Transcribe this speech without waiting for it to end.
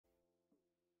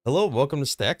Hello, welcome to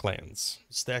Stacklands.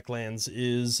 Stacklands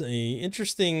is a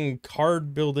interesting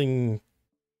card building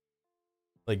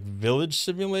like village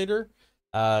simulator.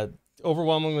 Uh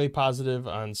Overwhelmingly positive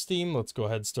on Steam. Let's go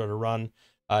ahead and start a run.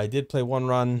 I did play one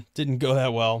run, didn't go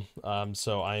that well.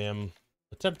 So I am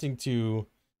attempting to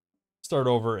start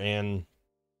over and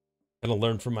kind of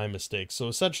learn from my mistakes. So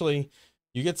essentially,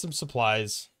 you get some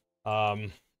supplies,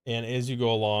 and as you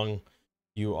go along,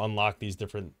 you unlock these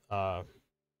different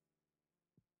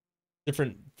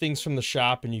things from the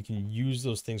shop, and you can use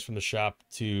those things from the shop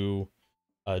to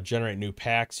generate new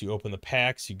packs. You open the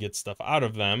packs, you get stuff out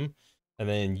of them, and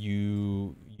then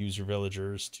you use your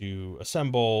villagers to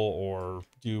assemble or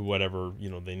do whatever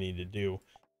they need to do.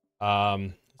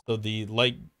 Um, so the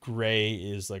light gray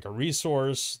is like a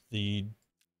resource. The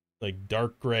like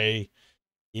dark gray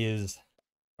is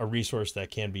a resource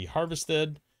that can be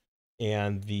harvested,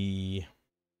 and the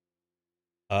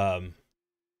um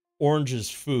orange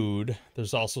is food.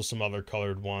 There's also some other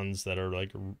colored ones that are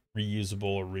like reusable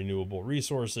or renewable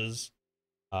resources,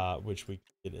 which we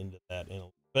can get into that in a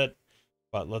little bit.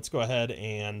 But let's go ahead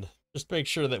and just make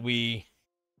sure that we,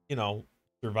 you know,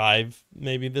 survive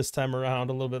maybe this time around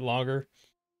a little bit longer.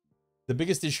 The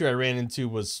biggest issue I ran into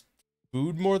was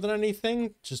food more than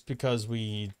anything, just because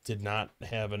we did not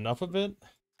have enough of it.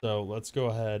 So let's go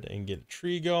ahead and get a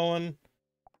tree going,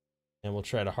 and we'll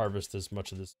try to harvest as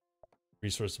much of this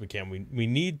resource we can. We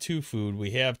need two food.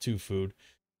 We have two food,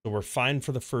 so we're fine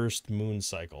for the first moon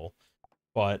cycle.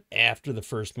 But after the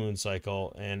first moon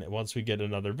cycle, and once we get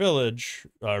another village,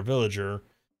 our villager,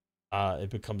 it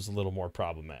becomes a little more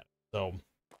problematic. So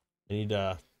I need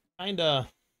to kind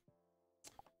of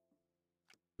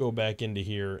go back into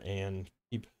here and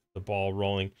keep the ball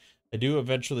rolling. I do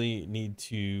eventually need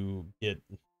to get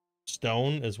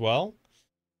stone as well.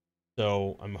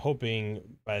 So I'm hoping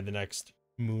by the next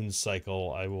moon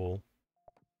cycle,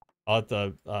 I'll have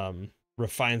to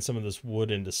refine some of this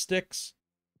wood into sticks,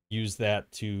 use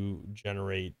that to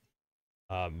generate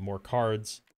more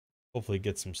cards, hopefully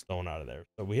get some stone out of there.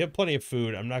 So we have plenty of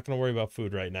food. I'm not going to worry about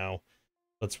food right now.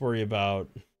 Let's worry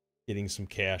about getting some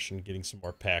cash and getting some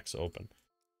more packs open.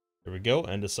 There we go.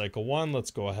 End of cycle one.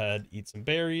 Let's go ahead, eat some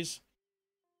berries.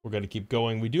 We're going to keep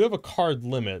going. We do have a card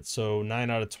limit, so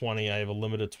 9 out of 20. I have a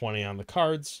limit of 20 on the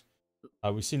cards.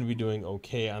 We seem to be doing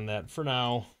okay on that for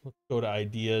now. Let's go to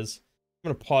ideas. I'm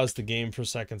going to pause the game for a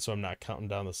second so I'm not counting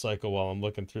down the cycle while I'm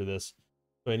looking through this.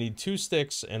 So I need 2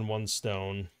 sticks and 1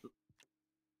 stone.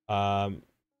 For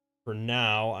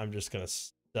now, I'm just going to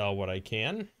sell what I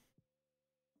can.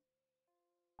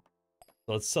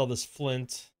 So let's sell this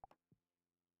flint.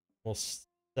 We'll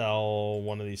sell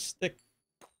one of these sticks.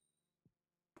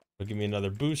 It'll give me another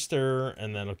booster,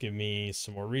 and then it'll give me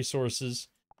some more resources.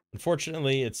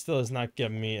 Unfortunately, it still has not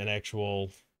given me an actual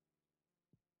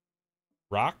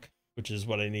rock, which is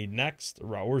what I need next,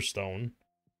 or stone.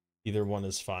 Either one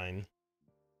is fine.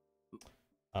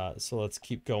 So let's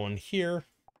keep going here.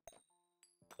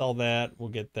 Sell that. We'll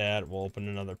get that. We'll open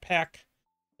another pack.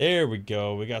 There we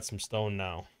go. We got some stone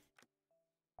now.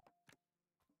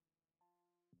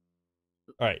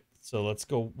 All right. So let's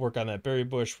go work on that berry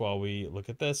bush while we look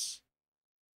at this.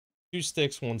 2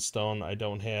 sticks, 1 stone. I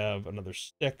don't have another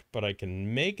stick, but I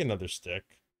can make another stick.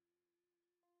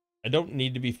 I don't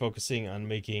need to be focusing on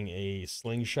making a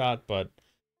slingshot, but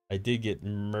I did get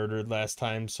murdered last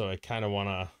time, so I kind of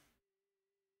want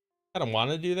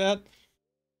to do that.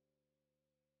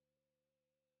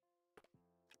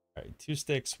 All right, 2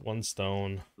 sticks, 1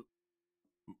 stone.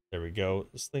 There we go.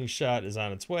 The slingshot is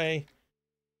on its way.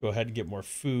 Go ahead and get more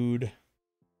food.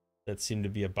 That seemed to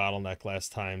be a bottleneck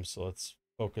last time, so let's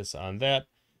focus on that.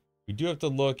 We do have to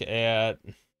look at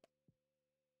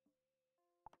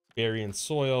berry and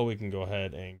soil. We can go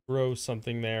ahead and grow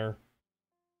something there.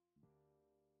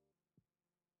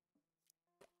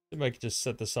 I might just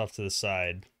set this off to the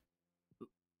side,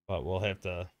 but we'll have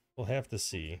to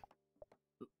see.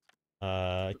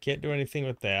 I can't do anything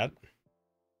with that.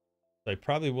 So I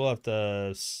probably will have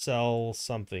to sell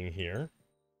something here.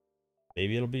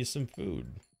 Maybe it'll be some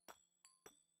food.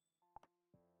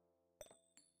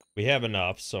 We have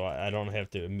enough, so I don't have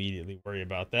to immediately worry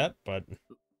about that. But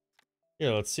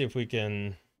here, let's see if we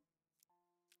can.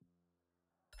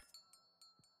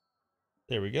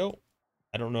 There we go.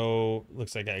 I don't know.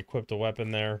 Looks like I equipped a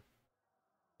weapon there.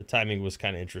 The timing was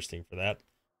kind of interesting for that.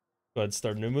 Go ahead,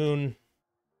 start new moon.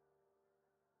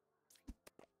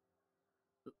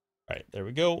 All right, there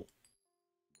we go.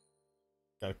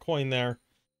 Got a coin there.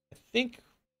 I think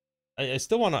I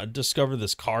still want to discover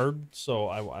this card, so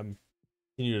I'm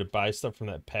continue to buy stuff from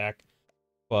that pack.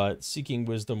 But Seeking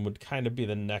Wisdom would kind of be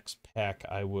the next pack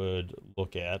I would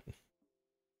look at.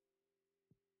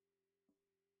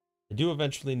 I do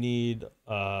eventually need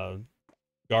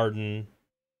garden,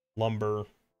 lumber.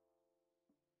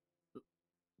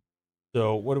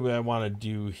 So what do I want to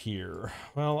do here?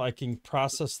 Well, I can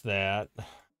process that,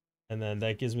 and then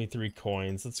that gives me 3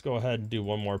 coins. Let's go ahead and do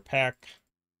one more pack.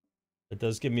 It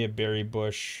does give me a berry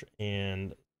bush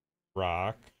and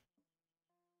rock.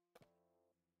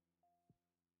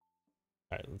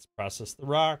 All right, let's process the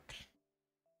rock.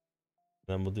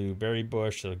 Then we'll do berry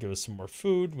bush. That'll give us some more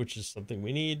food, which is something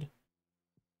we need.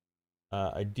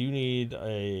 I do need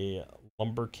a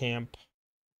lumber camp,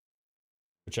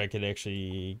 which I could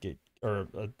actually get, or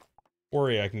a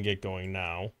quarry I can get going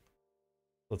now.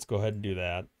 Let's go ahead and do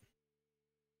that.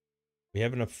 We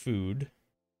have enough food.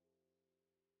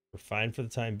 We're fine for the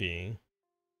time being,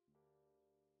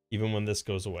 even when this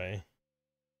goes away.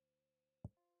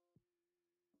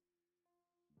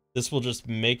 This will just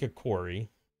make a quarry,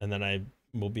 and then I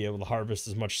will be able to harvest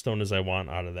as much stone as I want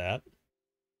out of that.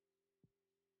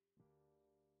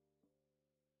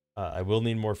 I will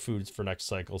need more foods for next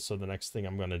cycle, so the next thing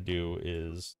I'm going to do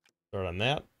is start on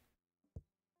that.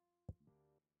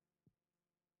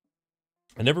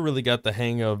 I never really got the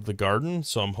hang of the garden,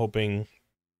 so I'm hoping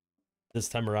this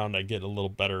time around I get a little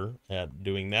better at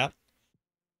doing that.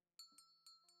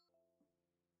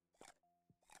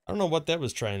 I don't know what that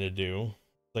was trying to do,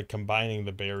 like combining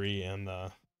the berry and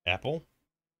the apple.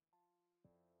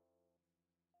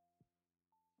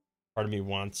 Part of me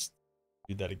wants to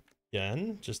do that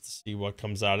again, just to see what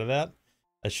comes out of that.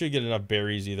 I should get enough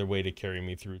berries either way to carry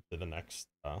me through to the next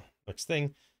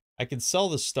thing. I could sell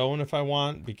the stone if I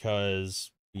want,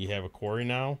 because we have a quarry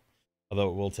now, although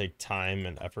it will take time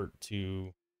and effort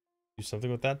to do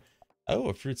something with that. Oh,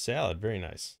 a fruit salad. Very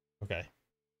nice. Okay.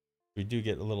 We do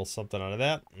get a little something out of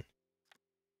that.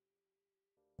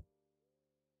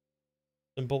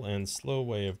 Simple and slow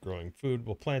way of growing food.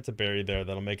 We'll plant a berry there.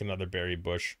 That'll make another berry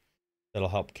bush. That'll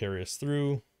help carry us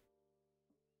through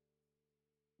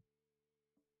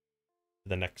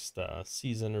the next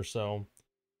season or so.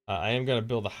 I am going to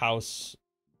build a house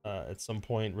at some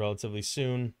point relatively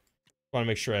soon. Want to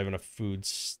make sure I have enough food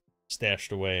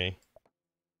stashed away.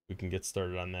 We can get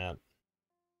started on that.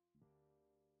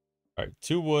 All right,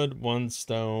 2 wood, 1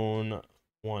 stone,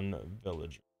 1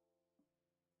 villager.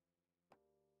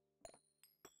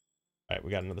 All right,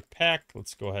 we got another pack.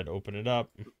 Let's go ahead and open it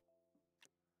up.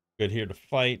 Good here to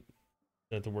fight.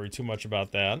 Don't have to worry too much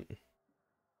about that.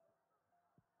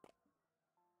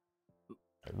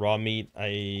 Right, raw meat,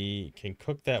 I can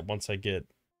cook that once I get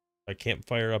my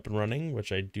campfire up and running,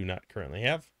 which I do not currently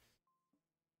have.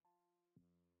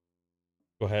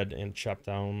 Go ahead and chop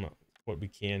down what we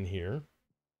can here.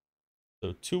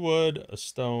 So 2 wood, a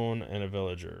stone, and a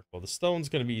villager. Well, the stone's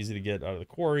going to be easy to get out of the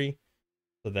quarry,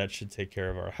 so that should take care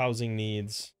of our housing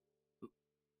needs.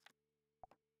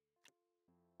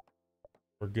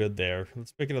 We're good there.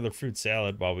 Let's make another fruit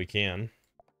salad while we can.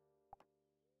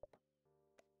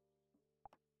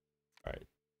 All right.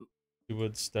 2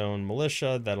 wood, stone,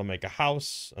 militia. That'll make a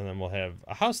house, and then we'll have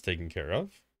a house taken care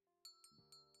of.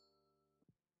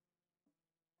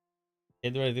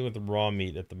 Can't do anything with the raw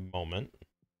meat at the moment.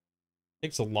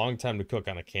 Takes a long time to cook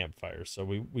on a campfire, so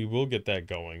we will get that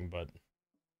going, but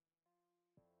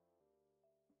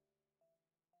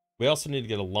we also need to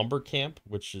get a lumber camp,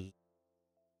 which is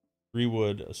 3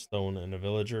 wood, a stone, and a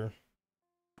villager.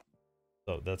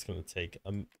 So that's going to take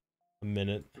a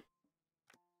minute.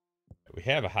 We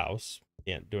have a house.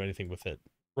 Can't do anything with it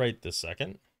right this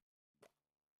second.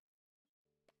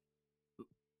 I'm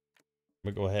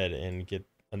going to go ahead and get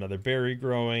another berry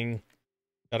growing.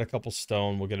 Got a couple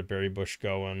stone. We'll get a berry bush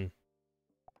going.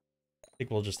 I think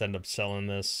we'll just end up selling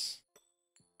this.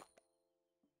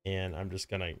 And I'm just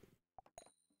going to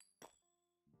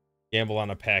gamble on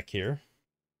a pack here.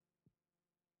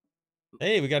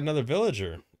 Hey, we got another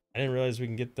villager. I didn't realize we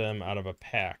can get them out of a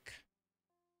pack.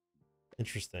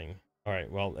 Interesting. All right,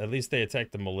 well, at least they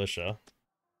attacked the militia,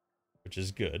 which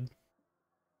is good.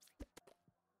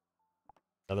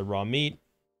 Another raw meat.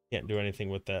 Can't do anything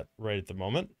with that right at the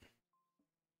moment.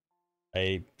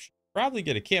 I should probably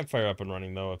get a campfire up and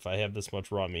running, though, if I have this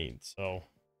much raw meat. So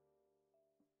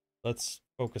let's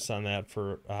focus on that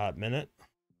for a hot minute.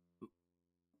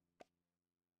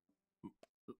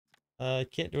 I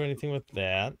can't do anything with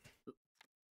that.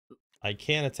 I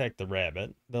can attack the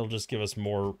rabbit. That'll just give us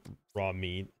more raw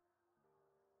meat.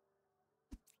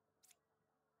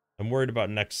 I'm worried about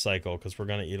next cycle because we're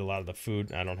going to eat a lot of the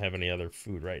food. I don't have any other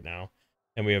food right now.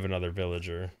 And we have another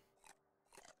villager.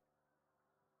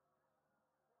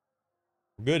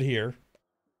 We're good here.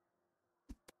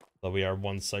 Though we are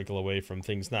 1 cycle away from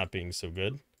things not being so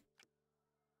good.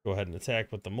 Go ahead and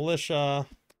attack with the militia.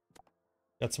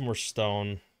 Got some more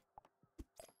stone.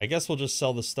 I guess we'll just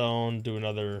sell the stone, do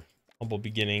another humble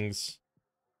beginnings.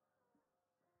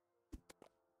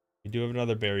 We do have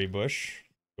another berry bush.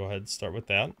 Go ahead and start with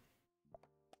that.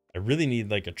 I really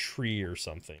need like a tree or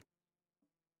something.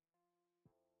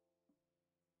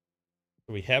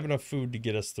 So we have enough food to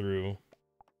get us through.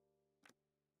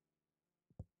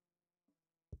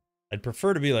 I'd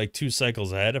prefer to be like 2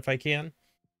 cycles ahead if I can.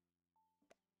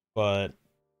 But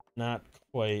not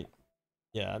quite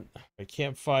yet. A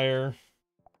campfire.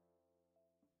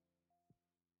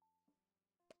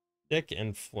 Stick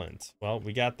and flint. Well,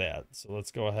 we got that. So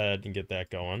let's go ahead and get that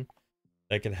going.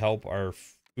 That can help our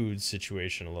food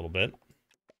situation a little bit.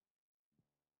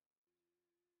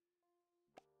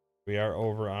 We are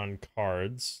over on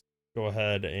cards. Go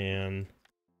ahead and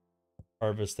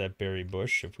harvest that berry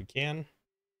bush if we can.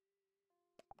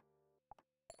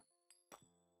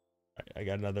 I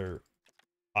got another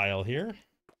pile here.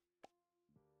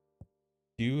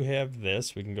 Do have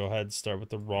this. We can go ahead and start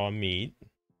with the raw meat.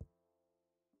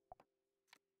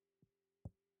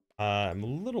 I'm a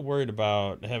little worried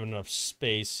about having enough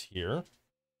space here.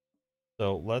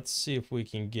 So let's see if we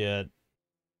can get...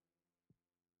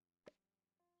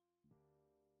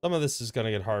 Some of this is going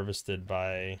to get harvested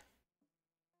by...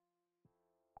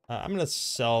 I'm going to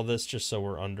sell this just so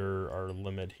we're under our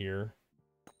limit here.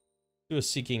 Do a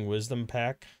Seeking Wisdom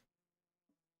pack.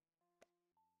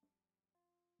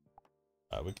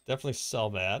 We could definitely sell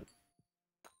that.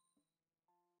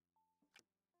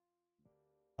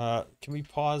 Can we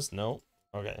pause? No.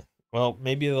 Okay. Well,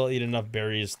 maybe they'll eat enough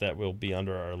berries that we'll be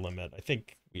under our limit. I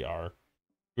think we are.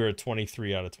 We're at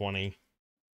 23 out of 20.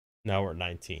 Now we're at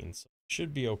 19, so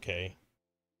should be okay.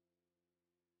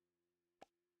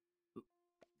 All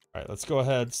right, let's go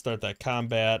ahead, start that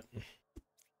combat.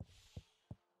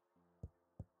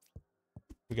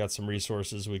 We got some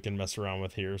resources we can mess around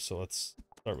with here, so let's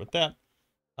start with that.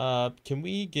 Can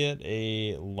we get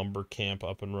a lumber camp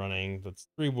up and running? That's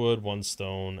 3 wood, 1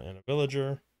 stone, and a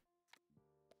villager.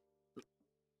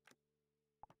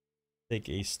 Take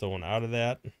a stone out of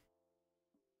that.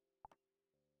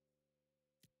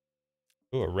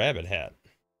 Ooh, a rabbit hat.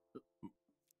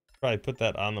 Probably put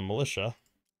that on the militia.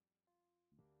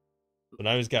 So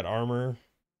now he's got armor.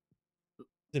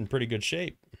 He's in pretty good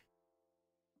shape. All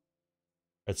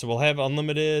right, so we'll have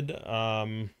unlimited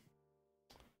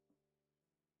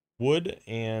wood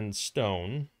and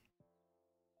stone.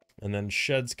 And then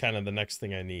shed's kind of the next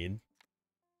thing I need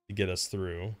to get us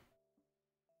through.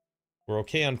 We're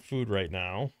okay on food right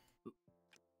now.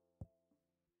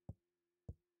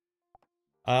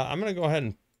 I'm going to go ahead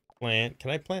and plant.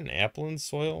 Can I plant an apple in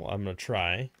soil? I'm going to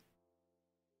try.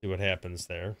 See what happens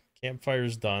there.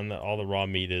 Campfire's done. All the raw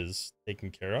meat is taken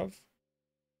care of.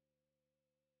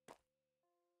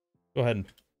 Go ahead and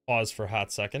pause for a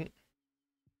hot second.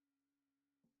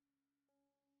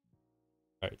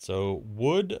 All right, so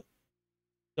wood,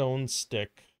 stone,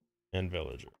 stick, and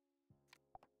villager.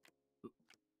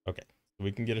 Okay,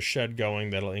 we can get a shed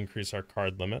going. That'll increase our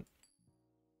card limit.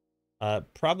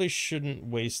 Probably shouldn't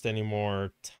waste any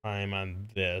more time on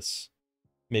this.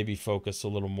 Maybe focus a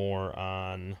little more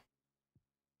on...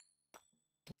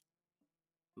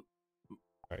 All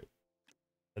right,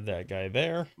 that guy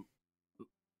there.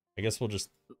 I guess we'll just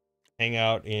hang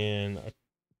out in a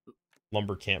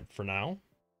lumber camp for now.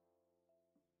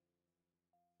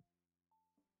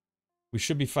 We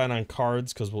should be fine on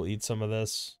cards because we'll eat some of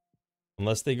this,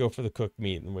 unless they go for the cooked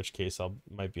meat, in which case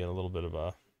might be in a little bit of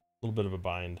a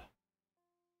bind.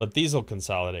 But these will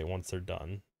consolidate once they're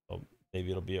done, so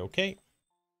maybe it'll be okay.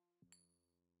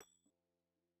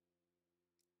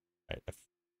 All right,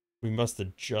 we must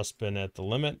have just been at the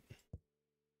limit,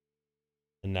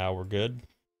 and now we're good.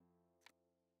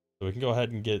 So we can go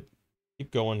ahead and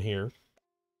keep going here.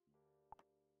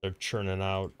 They're churning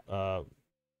out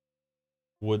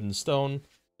wood and stone.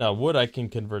 Now, wood I can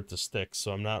convert to sticks,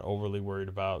 so I'm not overly worried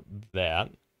about that.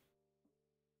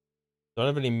 Don't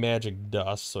have any magic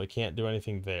dust, so I can't do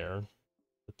anything there.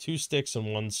 2 sticks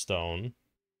and 1 stone.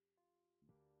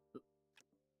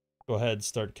 Go ahead,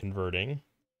 start converting.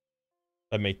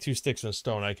 If I make 2 sticks and a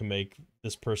stone, I can make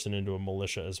this person into a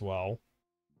militia as well.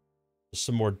 Just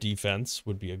some more defense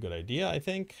would be a good idea, I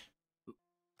think.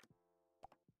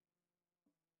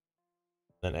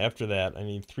 Then after that, I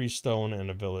need 3 stone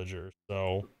and a villager.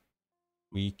 So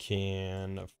we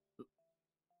can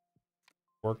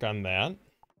work on that.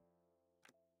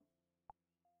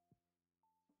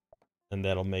 And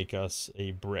that'll make us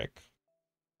a brick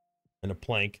and a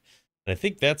plank. And I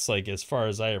think that's like as far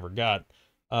as I ever got.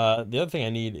 The other thing I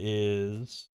need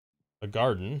is a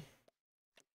garden.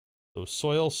 So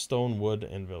soil, stone, wood,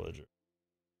 and villager.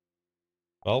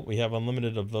 Well, we have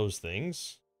unlimited of those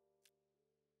things.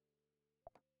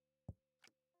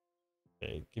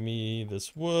 Okay, give me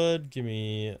this wood. Give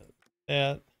me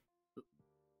that.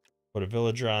 Put a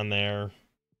villager on there.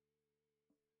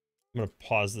 I'm going to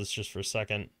pause this just for a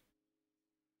second.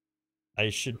 I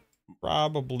should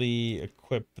probably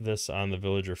equip this on the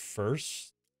villager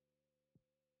first.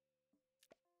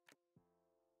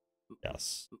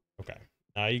 Yes. Okay.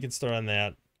 Now you can start on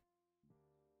that.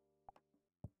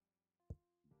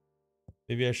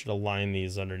 Maybe I should align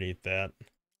these underneath that.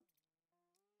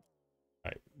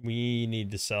 All right. We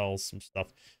need to sell some stuff.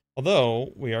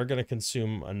 Although, we are going to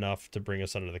consume enough to bring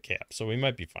us under the cap. So we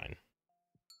might be fine.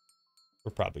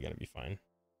 We're probably going to be fine.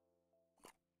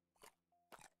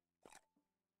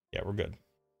 Yeah, we're good.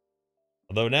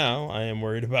 Although now, I am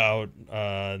worried about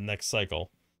next cycle.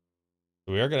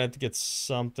 So we are going to have to get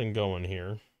something going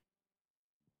here.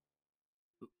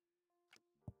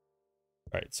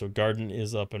 All right, so garden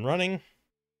is up and running.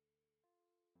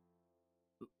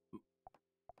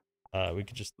 We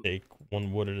could just take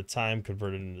one wood at a time,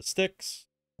 convert it into sticks.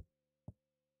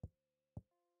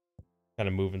 Kind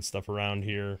of moving stuff around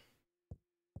here.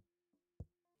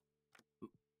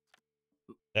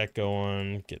 That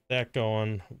going, get that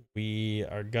going. We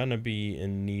are gonna be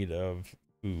in need of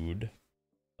food.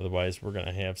 Otherwise, we're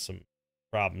gonna have some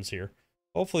problems here.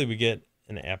 Hopefully we get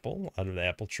an apple out of the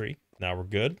apple tree. Now we're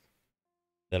good.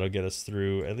 That'll get us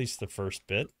through at least the first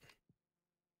bit.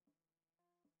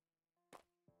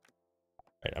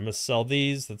 All right, I'm gonna sell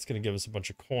these. That's gonna give us a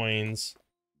bunch of coins.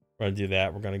 We're gonna do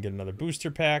that. We're gonna get another booster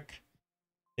pack.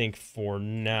 I think for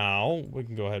now, we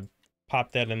can go ahead and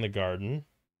pop that in the garden.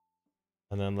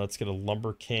 And then let's get a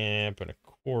lumber camp and a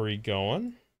quarry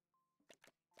going.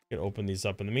 Can open these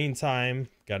up in the meantime.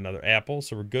 Got another apple,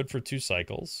 so we're good for 2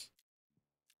 cycles.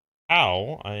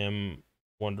 Ow, I am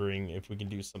wondering if we can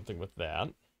do something with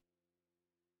that.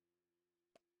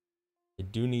 I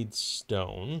do need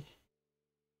stone.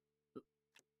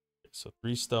 So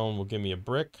 3 stone will give me a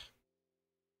brick.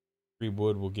 3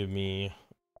 wood will give me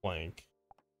a plank.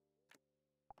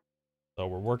 So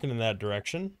we're working in that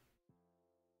direction.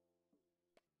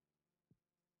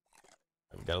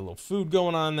 We've got a little food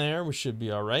going on there. We should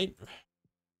be all right.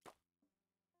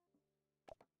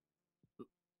 You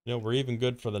know, we're even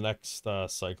good for the next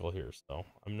cycle here, so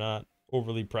I'm not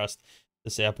overly pressed.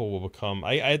 This apple will become...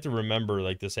 I have to remember,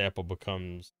 like, this apple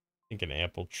becomes, I think, an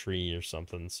apple tree or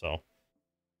something, so...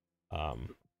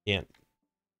 can't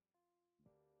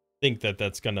think that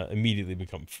that's going to immediately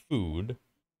become food.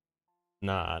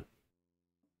 Not.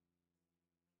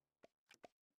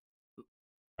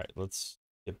 Alright, let's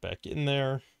get back in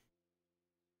there.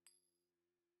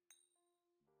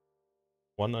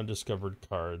 1 undiscovered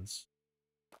cards.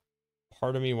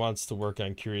 Part of me wants to work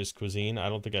on Curious Cuisine. I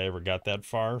don't think I ever got that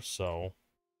far, so...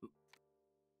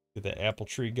 Get the apple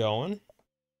tree going.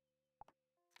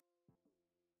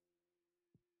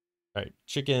 Alright,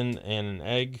 chicken and an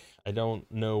egg. I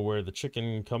don't know where the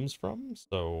chicken comes from,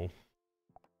 so...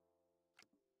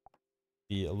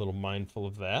 Be a little mindful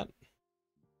of that.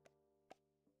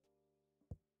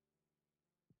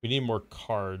 We need more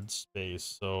card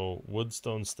space, so wood,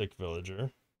 stone, stick, villager.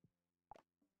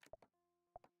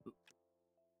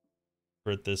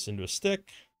 Convert this into a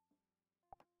stick.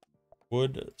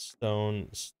 Wood, stone,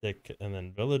 stick, and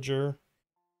then villager.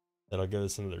 That'll get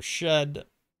us another shed.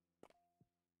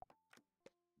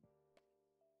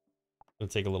 It'll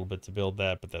take a little bit to build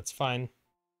that, but that's fine.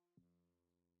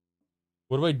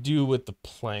 What do I do with the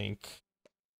plank?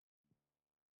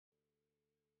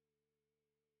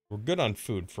 We're good on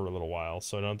food for a little while,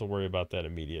 so I don't have to worry about that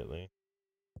immediately.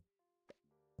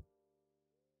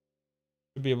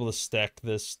 Should be able to stack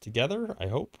this together, I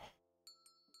hope.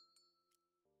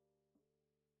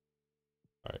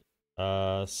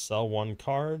 Alright. Sell 1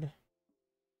 card.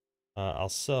 I'll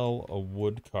sell a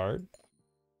wood card.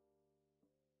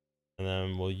 And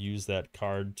then we'll use that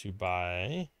card to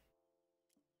buy...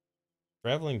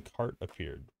 Traveling cart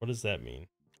appeared. What does that mean?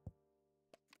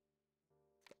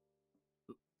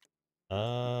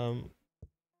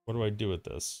 What do I do with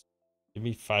this? Give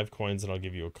me 5 coins and I'll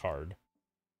give you a card.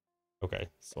 Okay,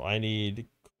 so I need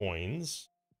coins.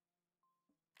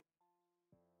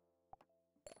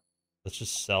 Let's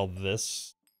just sell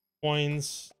this.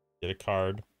 Coins. Get a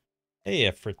card. Hey,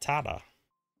 a frittata.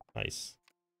 Nice.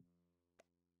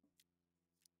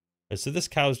 Okay, so this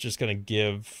cow is just going to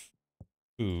give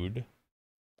food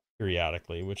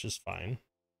periodically, which is fine.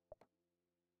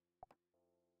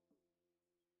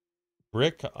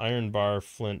 Brick, iron bar,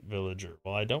 flint, villager.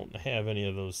 Well, I don't have any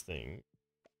of those things.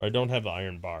 Or I don't have the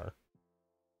iron bar.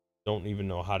 Don't even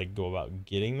know how to go about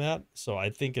getting that. So I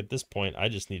think at this point, I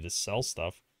just need to sell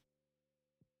stuff.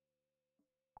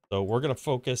 So we're going to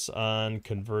focus on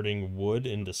converting wood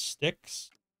into sticks.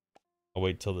 I'll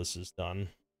wait till this is done.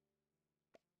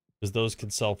 Because those can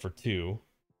sell for 2.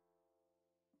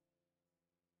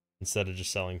 Instead of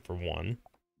just selling for 1.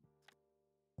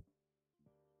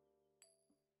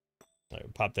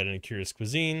 Right, pop that into Curious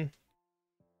Cuisine.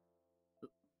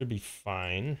 Should be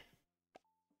fine.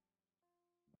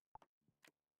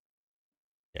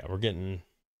 Yeah, we're getting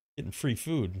free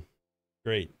food.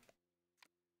 Great.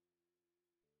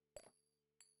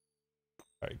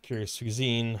 All right, Curious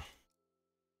Cuisine.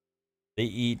 They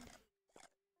eat.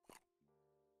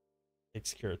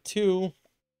 Takes care of 2.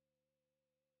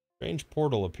 Strange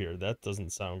portal appeared. That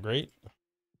doesn't sound great.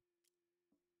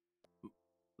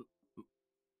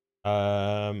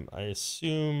 I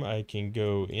assume I can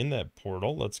go in that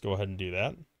portal. Let's go ahead and do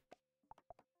that.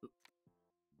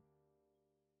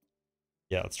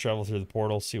 Yeah, let's travel through the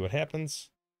portal, see what happens.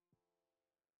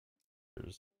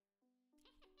 There's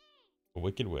a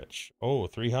Wicked Witch. Oh,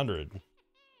 300.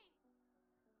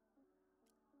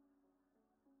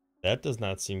 That does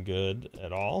not seem good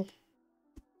at all.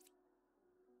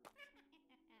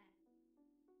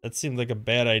 That seemed like a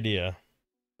bad idea.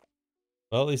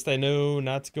 Well, at least I know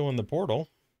not to go in the portal.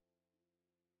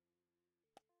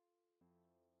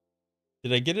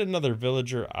 Did I get another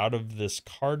villager out of this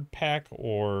card pack,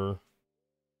 or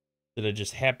did I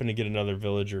just happen to get another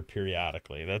villager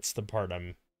periodically? That's the part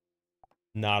I'm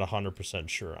not 100%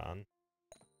 sure on.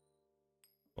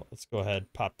 Well, let's go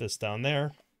ahead, pop this down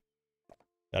there.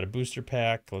 Got a booster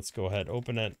pack. Let's go ahead,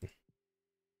 open it.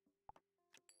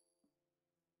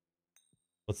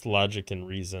 What's the logic and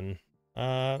reason?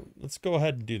 Let's go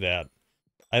ahead and do that.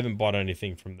 I haven't bought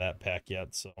anything from that pack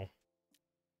yet, so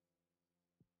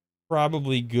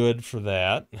probably good for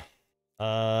that.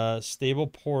 Stable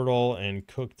portal and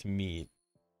cooked meat.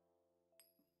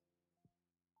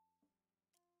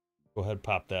 Go ahead,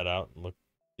 pop that out and look,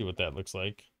 see what that looks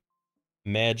like.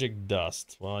 Magic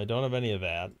dust. Well, I don't have any of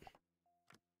that.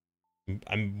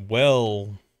 I'm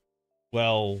well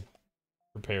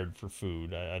prepared for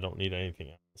food. I don't need anything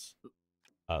else.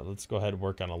 Let's go ahead and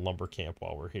work on a lumber camp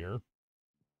while we're here.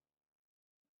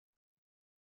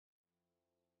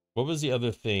 What was the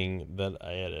other thing that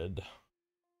I added?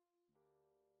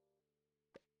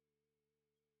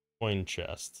 Coin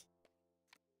chest.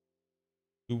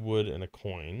 2 wood and a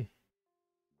coin.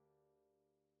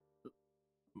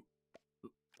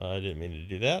 I didn't mean to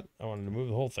do that. I wanted to move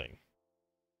the whole thing.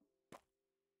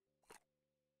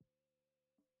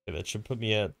 Okay, that should put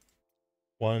me at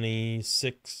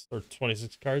 26 or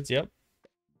 26 cards. Yep.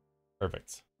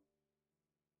 Perfect.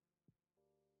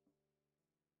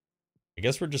 I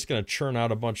guess we're just going to churn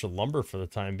out a bunch of lumber for the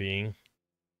time being.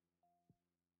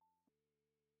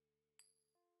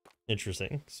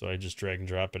 Interesting. So I just drag and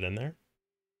drop it in there.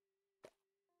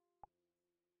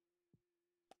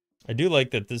 I do like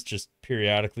that this just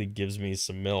periodically gives me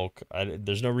some milk.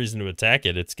 There's no reason to attack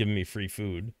it. It's giving me free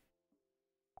food.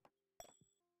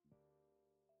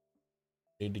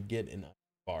 Need to get in a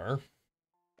bar.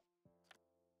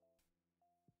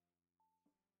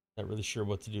 Not really sure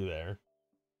what to do there.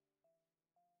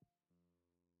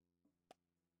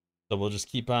 So we'll just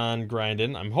keep on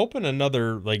grinding. I'm hoping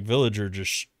another like villager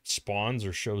just spawns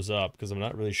or shows up, because I'm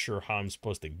not really sure how I'm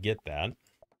supposed to get that.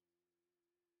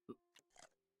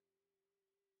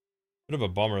 Bit of a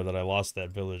bummer that I lost that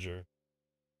villager.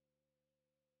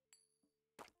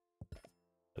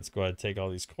 Let's go ahead and take all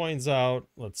these coins out.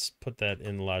 Let's put that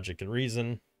in logic and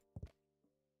reason.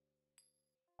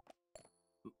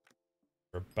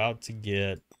 We're about to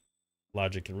get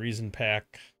logic and reason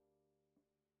pack.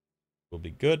 We'll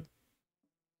be good.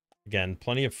 Again,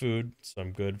 plenty of food, so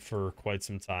I'm good for quite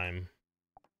some time.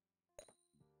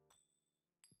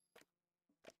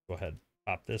 Go ahead,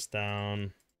 pop this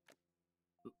down.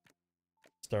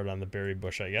 Start on the berry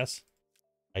bush, I guess.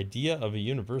 Idea of a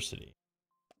university.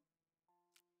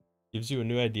 Gives you a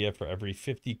new idea for every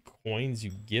 50 coins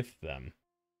you gift them.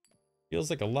 Feels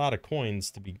like a lot of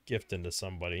coins to be gifting to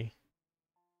somebody.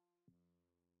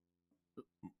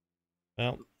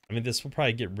 Well, I mean, this will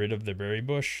probably get rid of the berry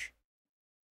bush,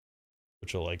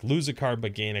 which will like lose a card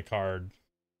but gain a card.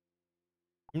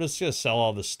 I'm just gonna sell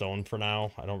all this stone for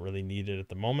now. I don't really need it at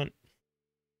the moment.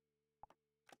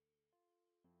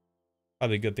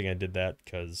 Probably a good thing I did that,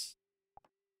 because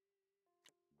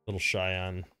a little shy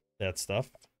on that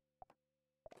stuff.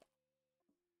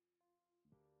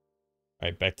 All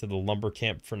right, back to the lumber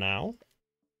camp for now.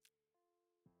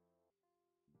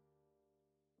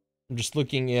 I'm just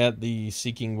looking at the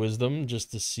Seeking Wisdom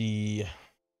just to see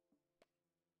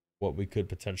what we could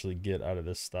potentially get out of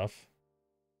this stuff.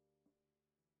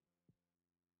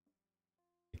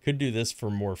 I could do this for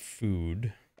more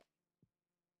food.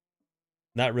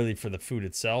 Not really for the food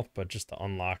itself, but just to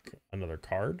unlock another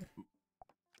card.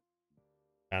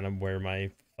 Kind of where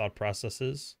my thought process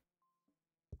is.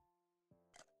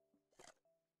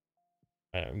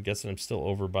 I'm guessing I'm still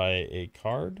over by a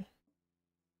card.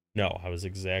 No, I was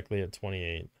exactly at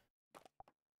 28.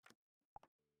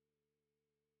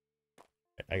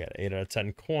 I got 8 out of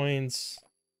 10 coins.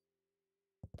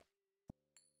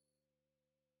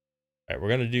 All right, we're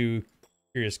gonna do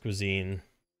Curious Cuisine.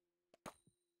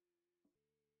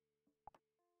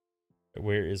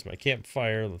 Where is my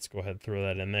campfire? Let's go ahead and throw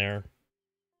that in there.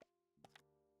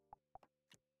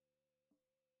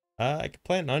 I could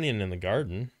plant an onion in the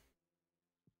garden.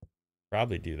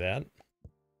 Probably do that.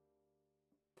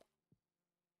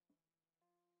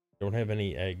 Don't have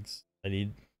any eggs. I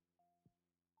need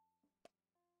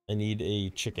a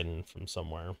chicken from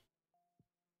somewhere.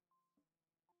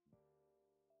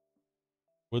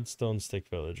 Woodstone stick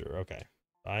villager. Okay.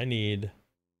 I need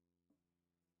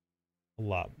a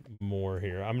lot more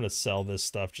here. I'm going to sell this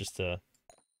stuff just to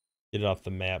get it off the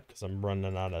map because I'm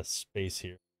running out of space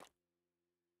here.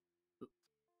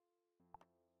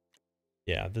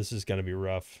 Yeah, this is going to be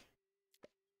rough.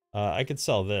 I could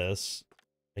sell this.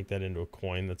 Make that into a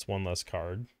coin. That's one less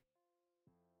card.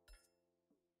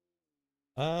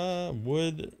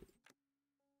 Wood,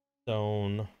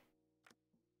 stone.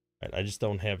 Right, I just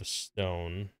don't have a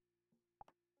stone.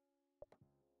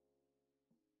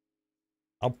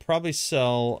 I'll probably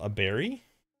sell a berry.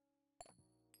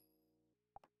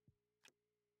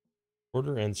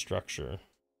 Order and structure.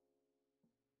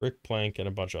 Brick, plank, and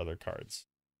a bunch of other cards.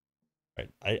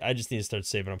 Right, I just need to start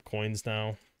saving up coins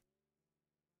now.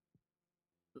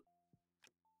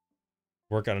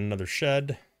 Work on another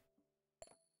shed.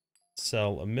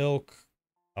 Sell a milk.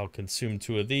 I'll consume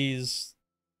 2 of these.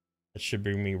 That should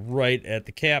bring me right at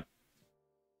the cap.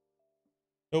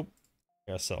 Nope.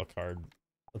 Gotta sell a card.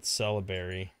 Let's sell a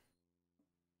berry.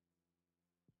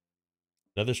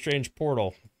 Another strange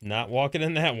portal. Not walking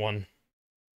in that one.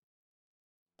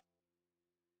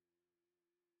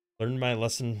 Learned my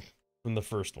lesson from the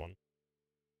first one.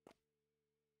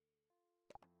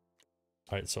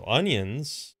 Alright, so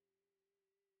onions.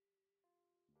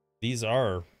 These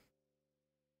are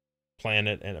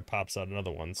planet and it pops out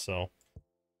another one, so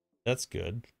that's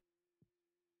good.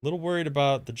 A little worried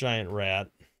about the giant rat.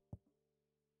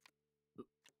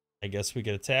 I guess we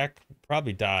could attack,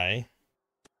 probably die.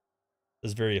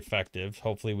 It's very effective.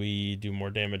 Hopefully we do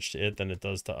more damage to it than it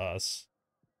does to us.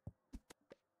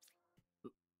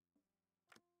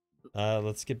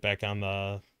 Let's get back on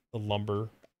the lumber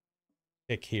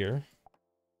pick here.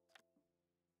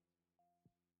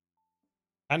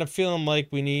 Kind of feeling like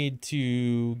we need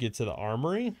to get to the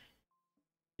armory,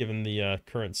 given the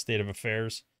current state of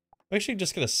affairs. I'm actually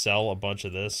just going to sell a bunch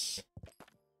of this.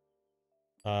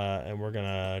 And we're going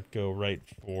to go right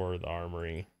for the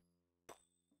armory.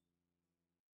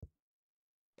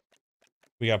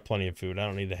 We got plenty of food. I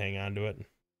don't need to hang on to it.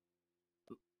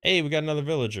 Hey, we got another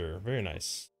villager. Very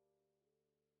nice.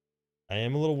 I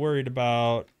am a little worried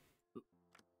about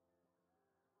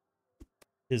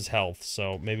his health,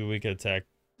 so maybe we could attack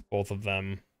both of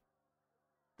them.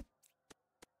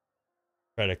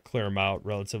 Try to clear him out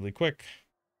relatively quick.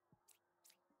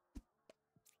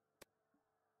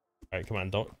 All right, come on,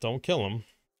 don't kill him.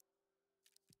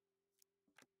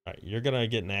 All right, you're gonna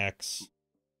get an axe.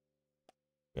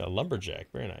 We got a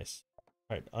lumberjack, very nice.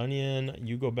 All right, onion,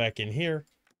 you go back in here.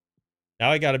 Now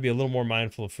I got to be a little more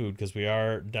mindful of food because we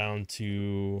are down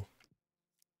to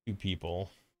 2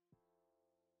 people.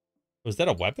 Was that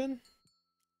a weapon?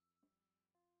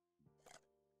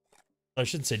 I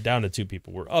shouldn't say down to 2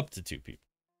 people. We're up to 2 people.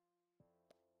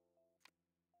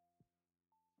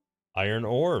 Iron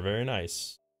ore, very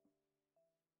nice.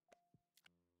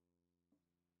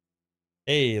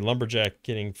 Hey, lumberjack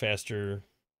getting faster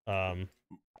on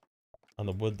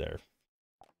the wood there.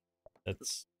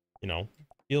 That's, you know,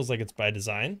 feels like it's by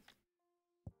design.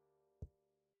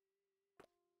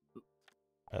 All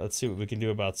right, let's see what we can do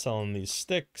about selling these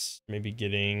sticks. Maybe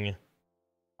getting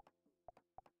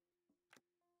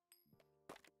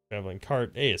traveling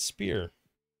cart. Hey, a spear.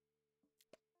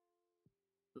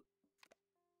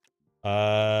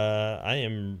 I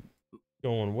am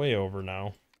going way over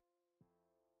now.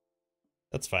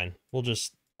 That's fine. We'll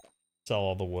just sell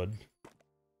all the wood.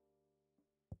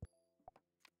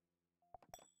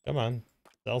 Come on.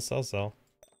 Sell.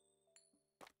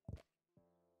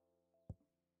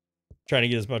 Trying to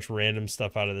get as much random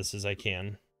stuff out of this as I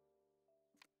can.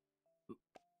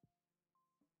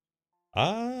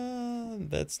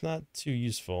 That's not too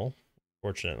useful,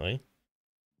 fortunately.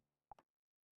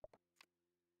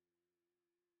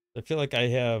 I feel like I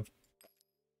have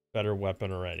better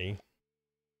weapon already.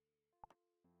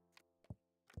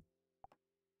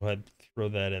 Go ahead, throw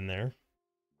that in there.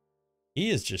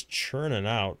 He is just churning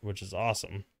out, which is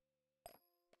awesome.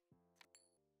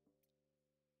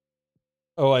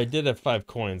 Oh, I did have 5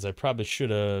 coins. I probably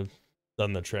should have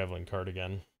done the traveling cart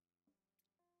again.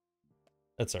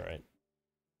 That's all right.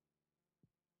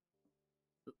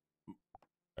 All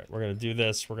right, we're going to do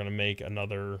this. We're going to make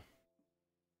another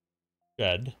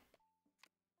shed.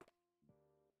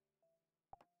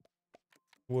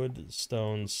 Wood,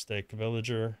 stone, stick,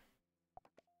 villager.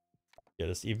 Get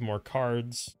us even more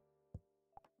cards.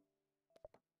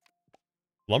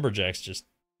 Lumberjack's just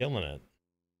killing it.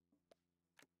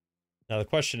 Now the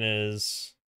question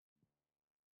is,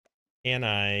 can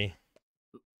I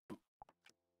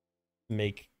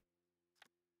make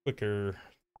quicker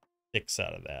sticks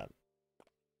out of that?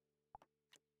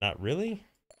 Not really.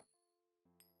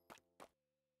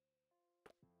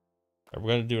 All right,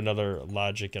 we're going to do another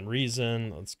logic and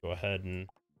reason. Let's go ahead and...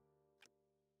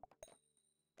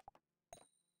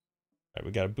 All right,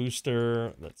 we got a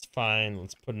booster. That's fine.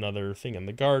 Let's put another thing in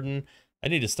the garden. I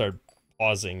need to start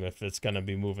pausing if it's going to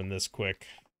be moving this quick.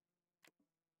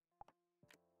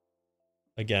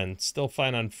 Again, still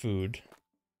fine on food.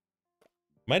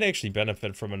 Might actually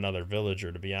benefit from another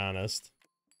villager, to be honest.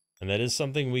 And that is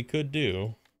something we could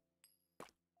do.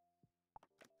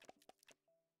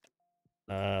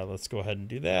 Let's go ahead and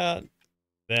do that.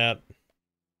 That.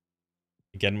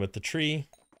 Again with the tree.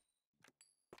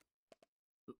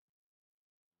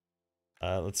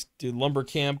 Let's do lumber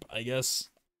camp, I guess.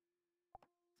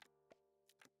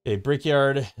 Okay,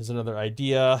 brickyard is another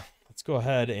idea. Let's go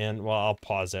ahead and, well, I'll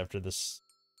pause after this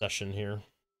session here.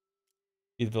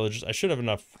 The villagers. I should have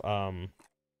enough card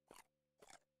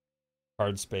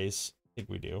space. I think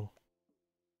we do.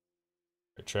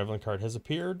 Our traveling card has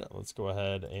appeared. Let's go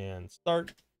ahead and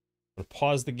start. I'm gonna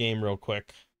pause the game real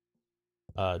quick.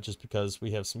 Just because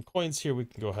we have some coins here, we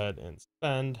can go ahead and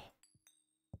spend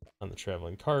on the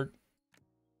traveling cart.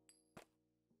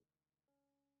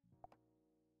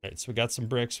 All right, so we got some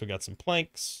bricks, we got some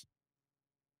planks.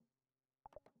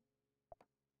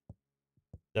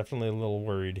 Definitely a little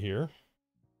worried here.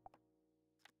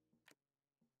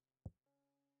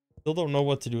 Still don't know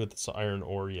what to do with this iron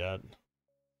ore yet.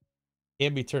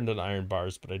 Can be turned into iron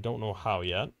bars, but I don't know how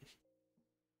yet.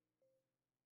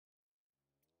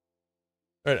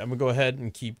 All right, I'm gonna go ahead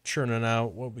and keep churning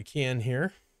out what we can here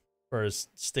as far as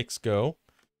sticks go.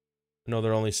 I know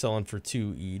they're only selling for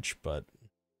 2 each, but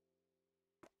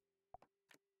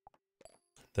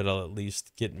that'll at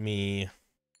least get me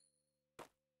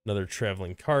another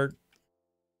traveling cart.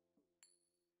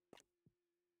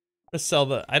 I'm gonna sell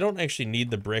the... I don't actually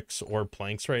need the bricks or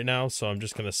planks right now, so I'm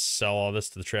just gonna sell all this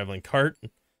to the traveling cart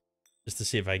just to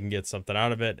see if I can get something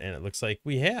out of it, and it looks like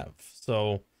we have.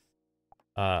 So,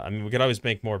 I mean, we could always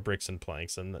make more bricks and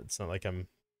planks, and it's not like I'm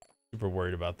super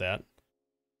worried about that.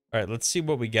 All right, let's see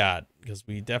what we got, because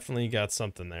we definitely got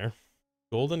something there.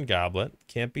 Golden goblet,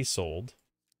 can't be sold.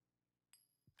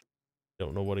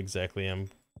 Don't know what exactly I'm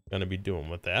gonna be doing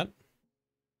with that.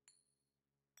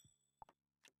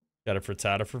 Got a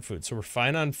frittata for food. So we're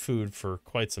fine on food for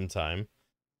quite some time.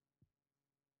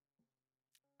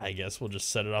 I guess we'll just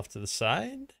set it off to the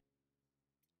side.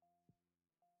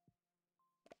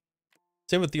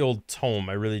 Same with the old tome.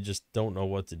 I really just don't know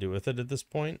what to do with it at this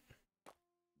point.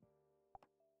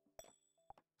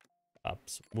 Pop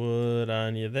some wood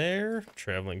on you there.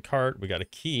 Traveling cart. We got a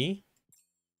key.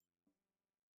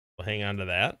 We'll hang on to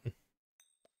that.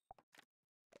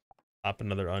 Pop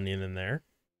another onion in there.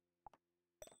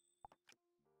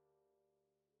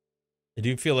 I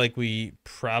do feel like we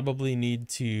probably need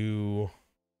to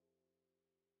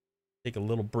take a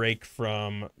little break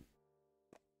from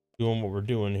doing what we're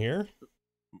doing here.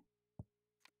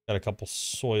 Got a couple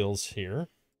soils here.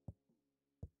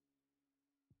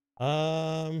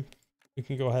 We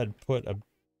can go ahead and put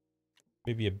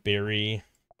maybe a berry.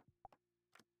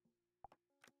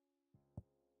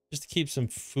 Just to keep some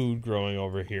food growing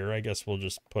over here. I guess we'll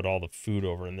just put all the food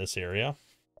over in this area.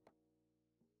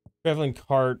 Traveling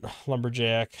cart,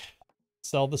 lumberjack.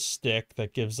 Sell the stick.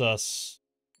 That gives us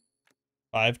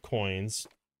 5 coins.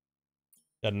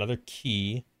 Got another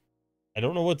key. I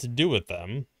don't know what to do with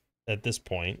them at this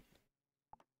point.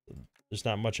 There's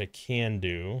not much I can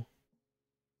do.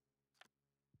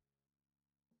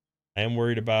 I am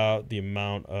worried about the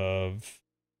amount of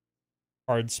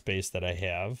card space that I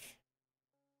have.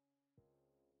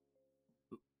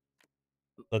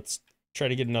 Let's try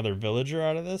to get another villager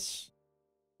out of this.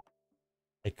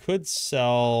 I could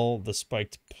sell the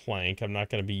spiked plank. I'm not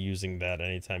going to be using that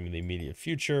anytime in the immediate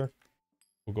future.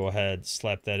 We'll go ahead,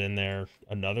 slap that in there.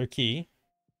 Another key.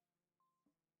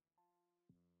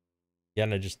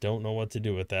 Again, I just don't know what to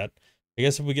do with that. I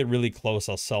guess if we get really close,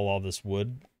 I'll sell all this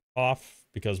wood off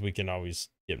because we can always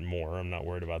get more. I'm not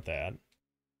worried about that.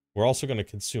 We're also going to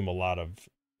consume a lot of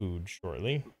food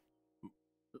shortly.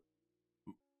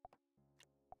 All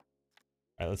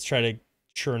right, let's try to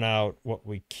churn out what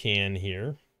we can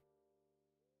here.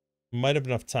 Might have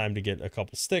enough time to get a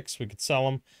couple sticks. We could sell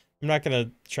them. I'm not going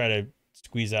to try to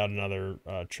squeeze out another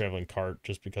traveling cart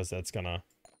just because that's going to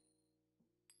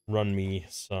run me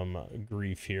some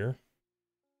grief here.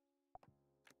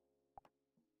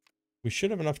 We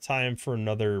should have enough time for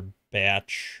another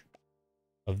batch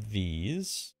of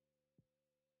these.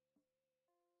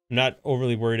 I'm not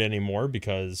overly worried anymore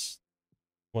because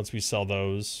once we sell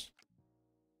those,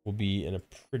 we'll be in a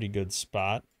pretty good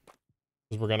spot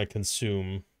because we're going to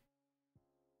consume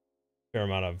a fair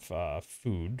amount of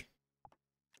food.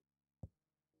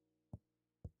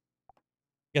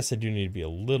 I guess I do need to be a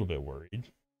little bit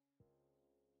worried.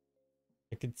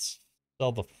 I could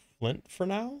sell the flint for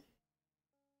now.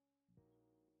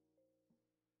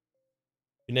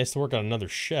 Be nice to work on another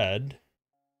shed.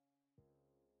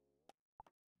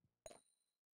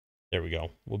 There we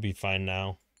go. We'll be fine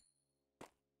now.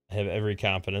 I have every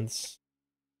confidence.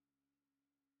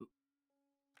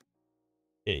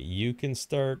 Okay, you can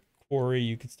start quarry.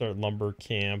 You can start lumber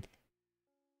camp.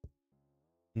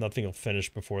 Nothing will finish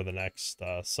before the next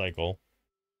cycle.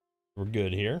 We're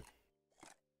good here.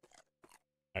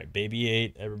 All right, baby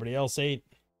ate. Everybody else ate.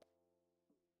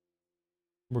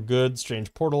 We're good.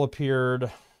 Strange portal appeared.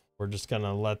 We're just going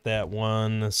to let that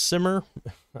one simmer.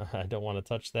 I don't want to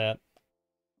touch that.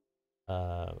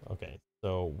 Okay,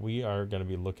 so we are going to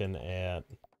be looking at...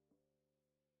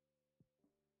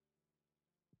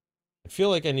 I feel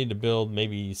like I need to build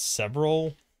maybe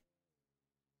several...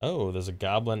 Oh, there's a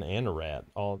goblin and a rat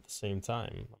all at the same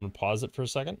time. I'm going to pause it for a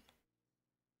second.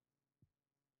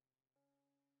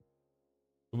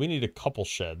 We need a couple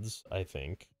sheds, I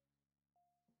think.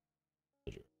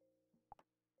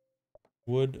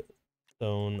 Wood,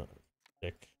 stone,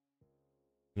 stick,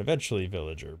 and eventually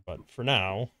villager. But for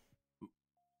now,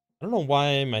 I don't know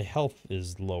why my health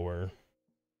is lower.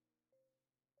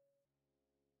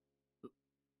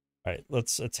 All right,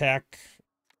 let's attack.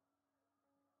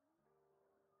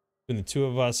 Between the two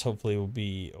of us, hopefully we'll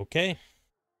be okay.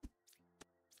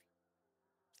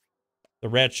 The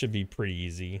rat should be pretty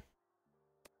easy.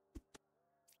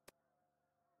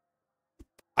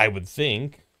 I would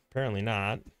think. Apparently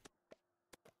not.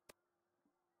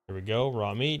 There we go,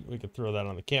 raw meat. We could throw that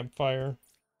on the campfire.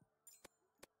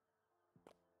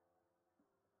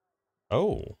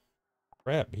 Oh,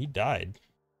 crap, he died.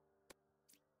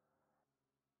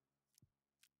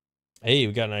 Hey,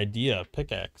 we got an idea.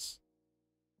 Pickaxe.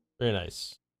 Very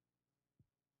nice.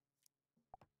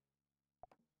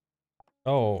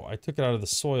 Oh, I took it out of the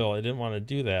soil. I didn't want to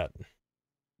do that.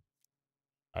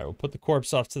 All right, we'll put the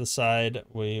corpse off to the side.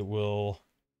 We will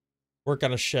work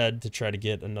on a shed to try to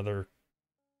get another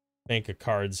bank of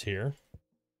cards here. I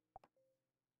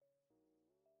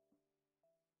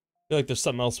feel like there's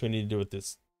something else we need to do with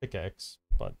this pickaxe,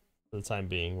 but for the time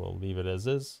being, we'll leave it as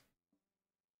is.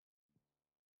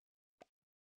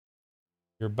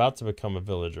 You're about to become a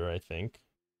villager, I think.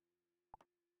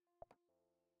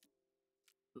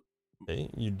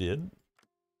 Okay, you did.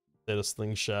 Did a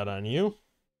slingshot on you.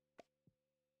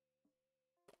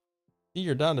 See,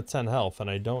 you're down to 10 health, and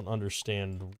I don't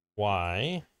understand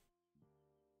why.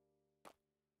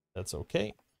 That's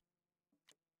okay.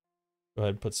 Go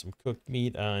ahead and put some cooked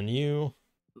meat on you.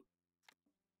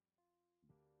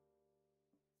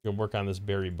 You can work on this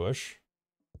berry bush.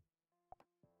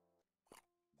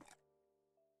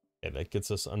 Okay, that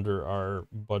gets us under our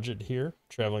budget here.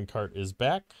 Traveling cart is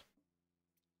back.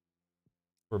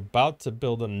 We're about to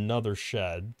build another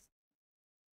shed.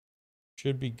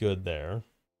 Should be good there.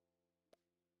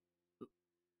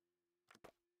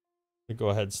 Go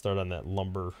ahead and start on that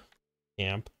lumber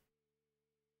camp.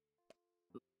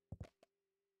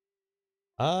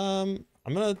 I'm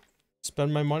gonna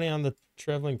spend my money on the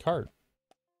traveling cart.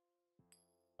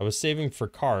 I was saving for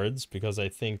cards because I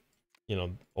think, you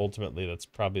know, ultimately that's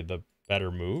probably the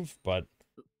better move, but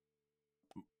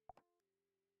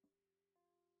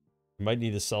I might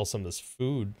need to sell some of this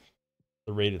food at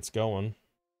the rate it's going.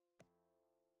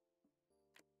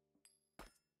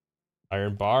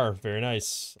 Iron bar, very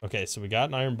nice. Okay, so we got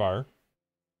an iron bar,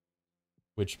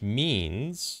 which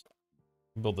means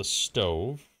build a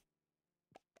stove.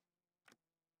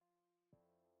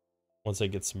 Once I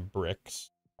get some bricks.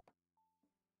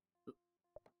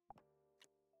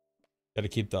 Got to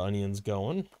keep the onions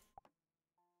going.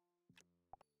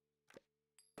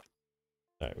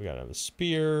 All right, we got to have a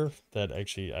spear. That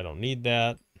actually, I don't need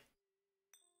that.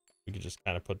 We could just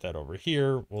kind of put that over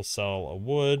here. We'll sell a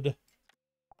wood.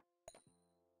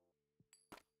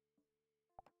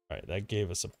 All right, that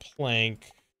gave us a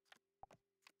plank.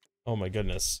 Oh my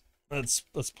goodness. Let's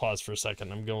pause for a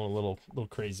second. I'm going a little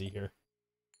crazy here.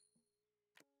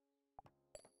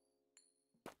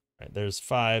 All right, there's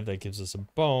 5. That gives us a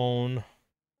bone,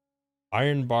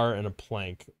 iron bar, and a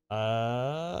plank.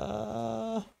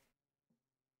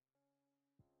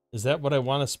 Is that what I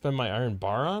want to spend my iron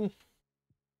bar on?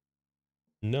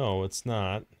 No, it's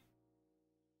not.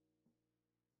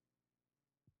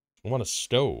 I want a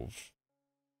stove.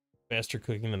 Faster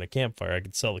cooking than a campfire. I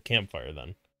could sell the campfire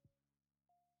then.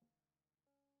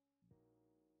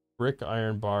 Brick,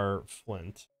 iron bar,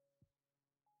 flint.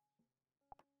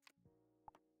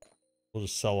 We'll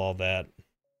just sell all that.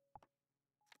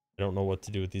 I don't know what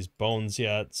to do with these bones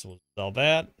yet, so we'll sell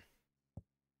that.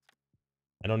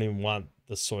 I don't even want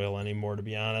the soil anymore, to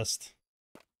be honest.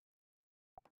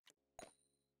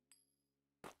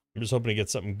 I'm just hoping to get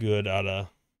something good out of...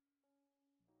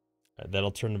 Right,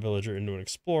 that'll turn the villager into an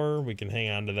explorer. We can hang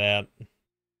on to that.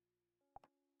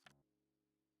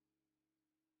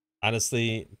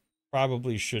 Honestly,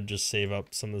 probably should just save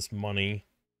up some of this money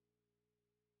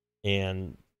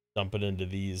and dump it into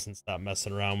these and stop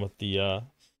messing around with the...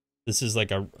 This is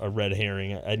like a red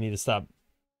herring. I need to stop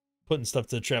putting stuff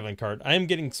to the traveling cart. I am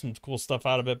getting some cool stuff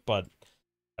out of it, but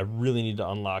I really need to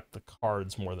unlock the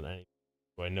cards more than anything,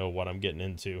 so I know what I'm getting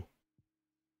into.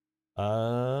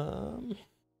 Yeah,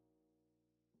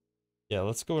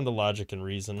 let's go into logic and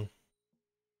reason. I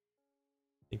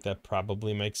think that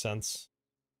probably makes sense.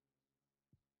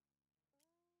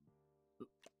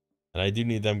 And I do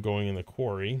need them going in the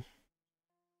quarry.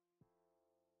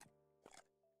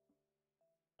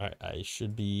 Alright, I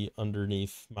should be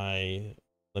underneath my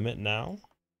limit now.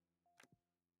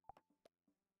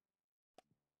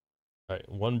 Alright,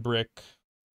 1 brick.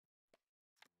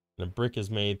 And a brick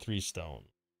is made 3 stone.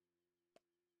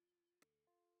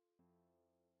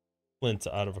 Flint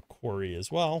out of a quarry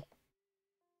as well.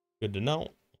 Good to know.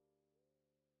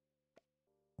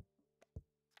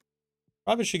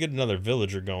 Probably should get another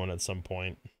villager going at some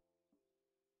point.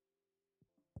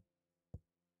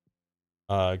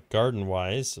 Garden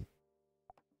wise,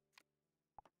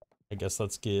 I guess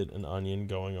let's get an onion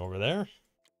going over there,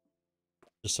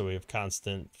 just so we have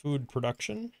constant food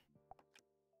production.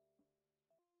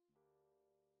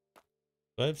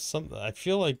 I have some. I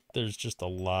feel like there's just a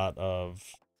lot of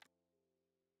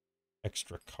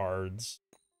extra cards.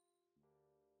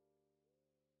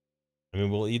 I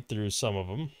mean, we'll eat through some of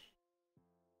them.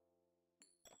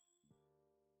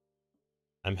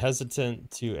 I'm hesitant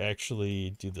to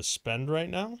actually do the spend right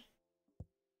now,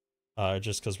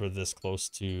 just because we're this close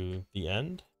to the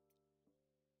end.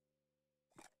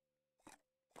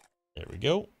 There we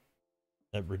go.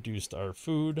 That reduced our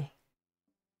food.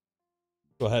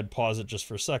 Go ahead, pause it just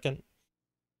for a second.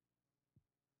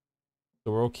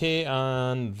 So we're okay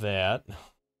on that.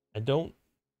 I don't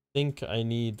think I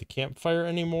need the campfire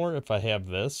anymore if I have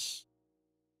this.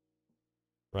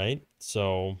 Right?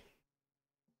 So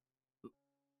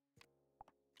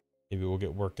maybe we'll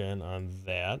get working on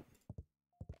that.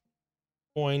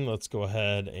 Coin, let's go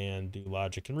ahead and do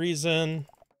logic and reason.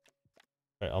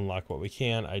 Right, unlock what we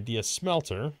can. Idea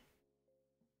smelter.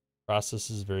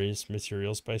 Processes various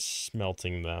materials by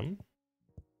smelting them.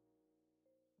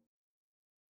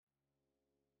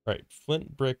 Right,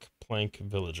 flint, brick, plank,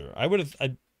 villager. I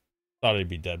thought I'd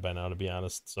be dead by now, to be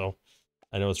honest. So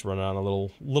I know it's running on a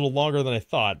little longer than I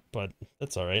thought, but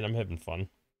that's all right. I'm having fun.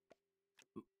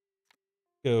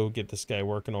 Go get this guy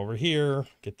working over here.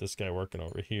 Get this guy working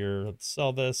over here. Let's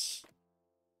sell this.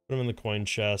 Put him in the coin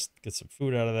chest. Get some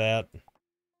food out of that.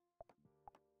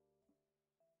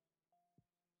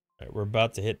 All right, we're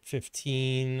about to hit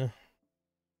 15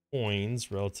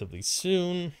 coins relatively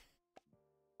soon.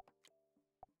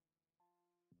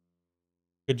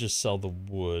 Could just sell the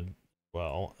wood.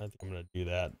 Well, I think I'm going to do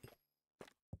that.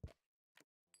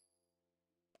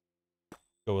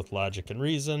 Go with logic and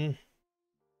reason.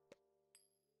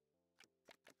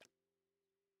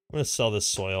 I'm going to sell this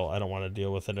soil. I don't want to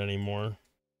deal with it anymore.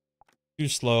 Too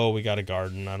slow. We got a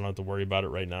garden. I don't have to worry about it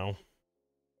right now.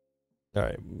 All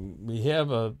right. We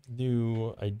have a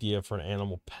new idea for an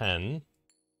animal pen,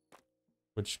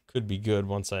 which could be good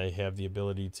once I have the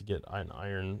ability to get an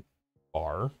iron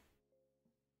bar.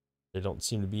 They don't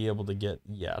seem to be able to get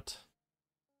yet.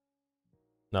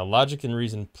 Now, logic and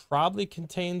reason probably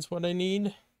contains what I need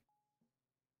to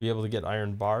be able to get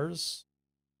iron bars.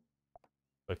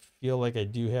 I feel like I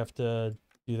do have to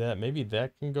do that. Maybe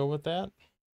that can go with that.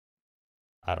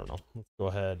 I don't know. Let's go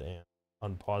ahead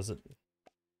and unpause it.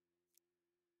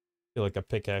 feel like a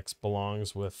pickaxe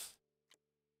belongs with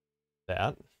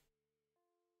that.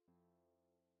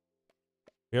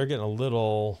 We are getting a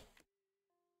little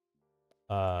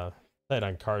tight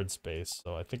on card space,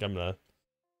 so I think I'm gonna,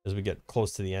 as we get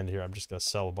close to the end here, I'm just gonna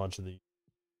sell a bunch of these.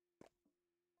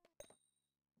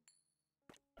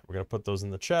 We're gonna put those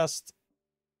in the chest.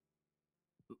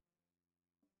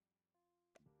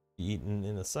 Be eaten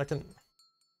in a second.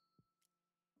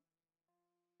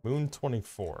 Moon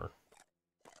 24.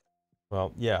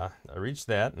 Well, yeah, I reached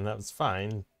that, and that was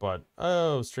fine, but,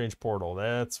 oh, strange portal.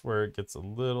 That's where it gets a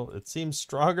little, it seems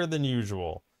stronger than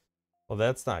usual. Well,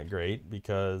 that's not great,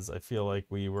 because I feel like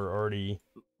we were already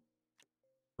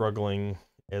struggling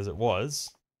as it was.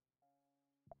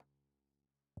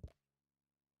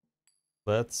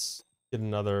 Let's get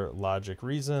another logic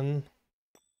reason.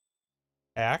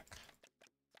 Hack.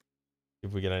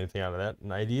 If we get anything out of that.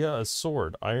 An idea, a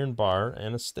sword, iron bar,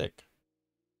 and a stick.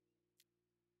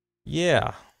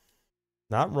 Yeah.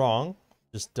 Not wrong.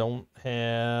 Just don't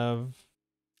have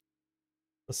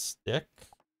a stick.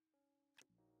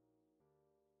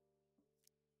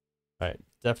 Alright.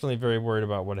 Definitely very worried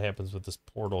about what happens with this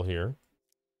portal here.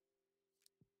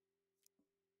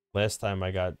 Last time I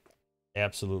got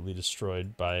absolutely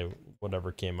destroyed by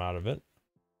whatever came out of it.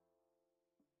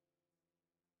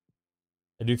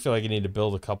 I do feel like I need to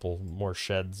build a couple more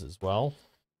sheds as well.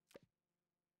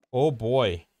 Oh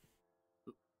boy.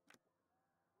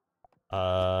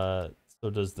 So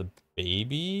does the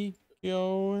baby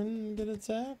go and get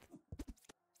attacked?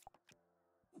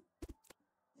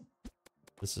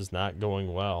 This is not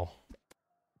going well.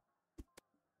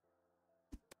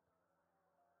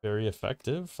 Very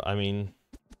effective. I mean,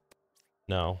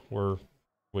 no, we're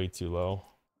way too low.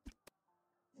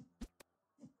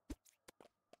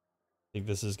 I think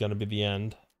this is going to be the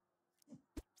end.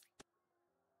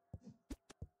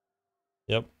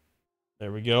 Yep.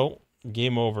 There we go.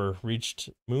 Game over. Reached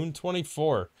Moon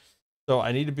 24. So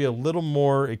I need to be a little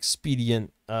more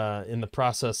expedient in the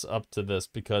process up to this,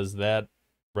 because that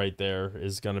right there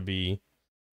is going to be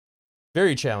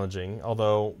very challenging,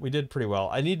 although we did pretty well.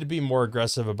 I need to be more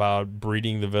aggressive about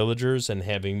breeding the villagers and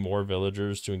having more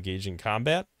villagers to engage in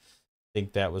combat. I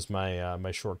think that was my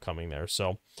my shortcoming there.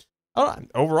 So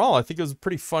overall, I think it was a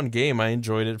pretty fun game. I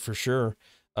enjoyed it for sure.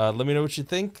 Let me know what you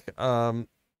think.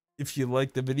 If you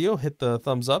liked the video, hit the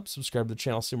thumbs up, subscribe to the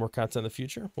channel, see more content in the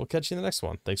future. We'll catch you in the next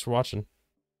one. Thanks for watching.